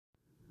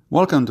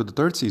Welcome to the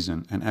third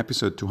season and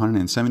episode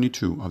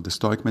 272 of the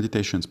Stoic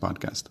Meditations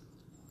podcast,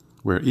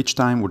 where each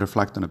time we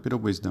reflect on a bit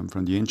of wisdom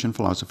from the ancient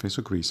philosophies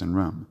of Greece and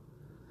Rome.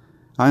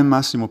 I am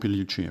Massimo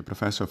Pigliucci, a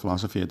professor of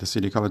philosophy at the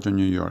City College of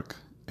New York,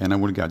 and I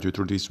will guide you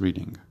through this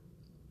reading.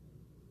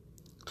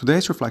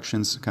 Today's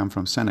reflections come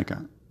from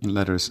Seneca in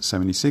letters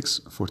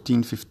 76,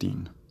 14,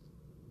 15.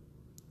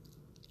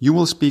 You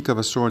will speak of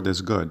a sword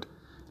as good,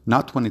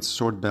 not when its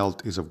sword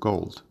belt is of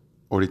gold,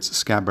 or its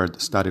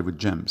scabbard studded with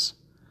gems,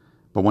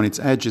 but when its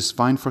edge is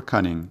fine for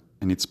cutting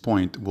and its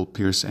point will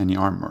pierce any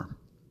armor.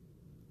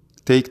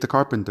 Take the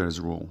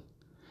carpenter's rule.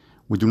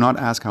 We do not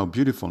ask how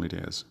beautiful it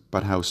is,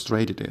 but how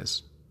straight it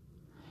is.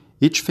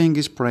 Each thing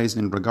is praised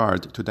in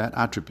regard to that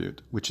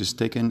attribute which is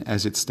taken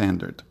as its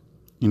standard,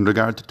 in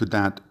regard to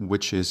that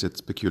which is its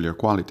peculiar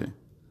quality.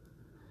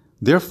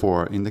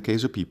 Therefore, in the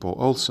case of people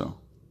also,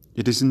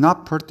 it is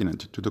not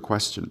pertinent to the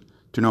question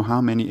to know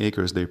how many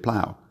acres they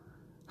plow,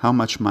 how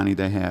much money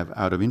they have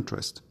out of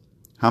interest,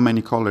 how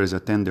many callers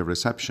attend their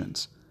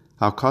receptions,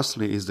 how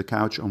costly is the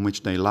couch on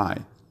which they lie,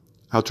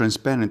 how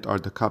transparent are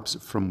the cups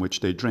from which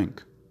they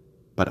drink,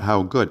 but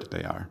how good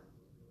they are.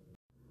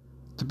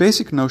 The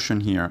basic notion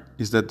here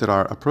is that there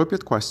are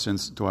appropriate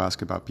questions to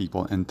ask about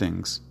people and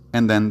things,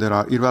 and then there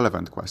are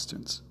irrelevant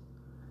questions,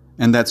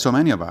 and that so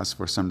many of us,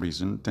 for some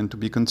reason, tend to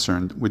be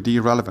concerned with the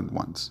irrelevant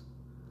ones.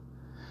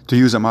 To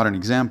use a modern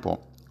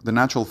example, the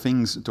natural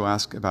things to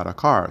ask about a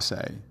car,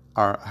 say,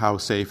 are how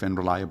safe and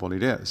reliable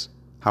it is,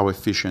 how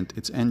efficient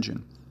its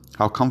engine,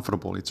 how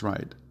comfortable its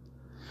ride.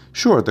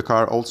 Sure, the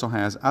car also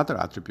has other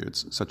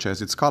attributes, such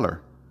as its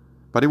color,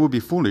 but it would be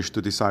foolish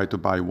to decide to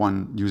buy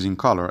one using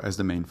color as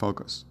the main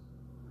focus.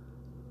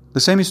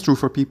 The same is true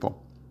for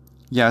people.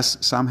 Yes,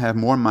 some have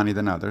more money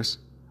than others,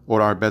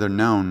 or are better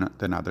known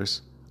than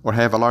others, or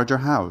have a larger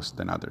house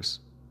than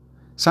others.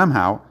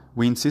 Somehow,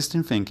 we insist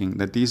in thinking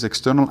that these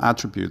external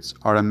attributes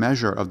are a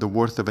measure of the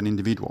worth of an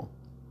individual.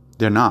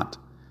 They're not,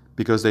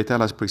 because they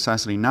tell us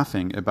precisely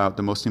nothing about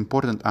the most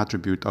important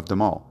attribute of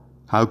them all,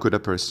 how good a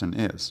person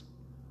is.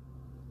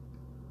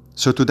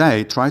 So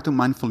today, try to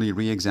mindfully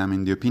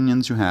re-examine the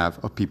opinions you have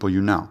of people you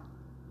know.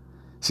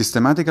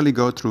 Systematically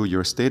go through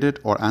your stated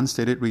or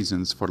unstated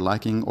reasons for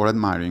liking or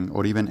admiring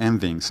or even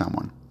envying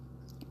someone.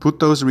 Put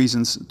those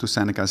reasons to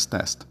Seneca's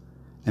test,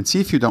 and see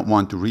if you don't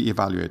want to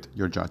re-evaluate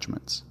your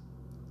judgments.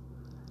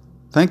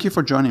 Thank you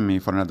for joining me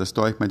for another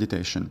Stoic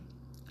meditation.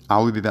 I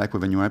will be back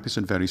with a new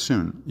episode very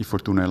soon, if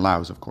Fortuna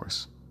allows, of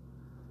course.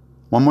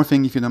 One more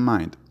thing if you don't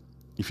mind.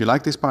 If you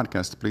like this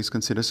podcast, please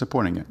consider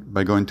supporting it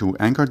by going to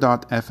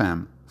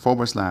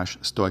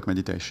anchor.fm/Stoic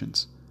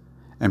Meditations.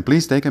 And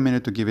please take a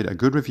minute to give it a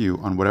good review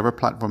on whatever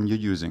platform you're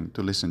using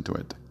to listen to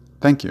it.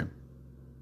 Thank you.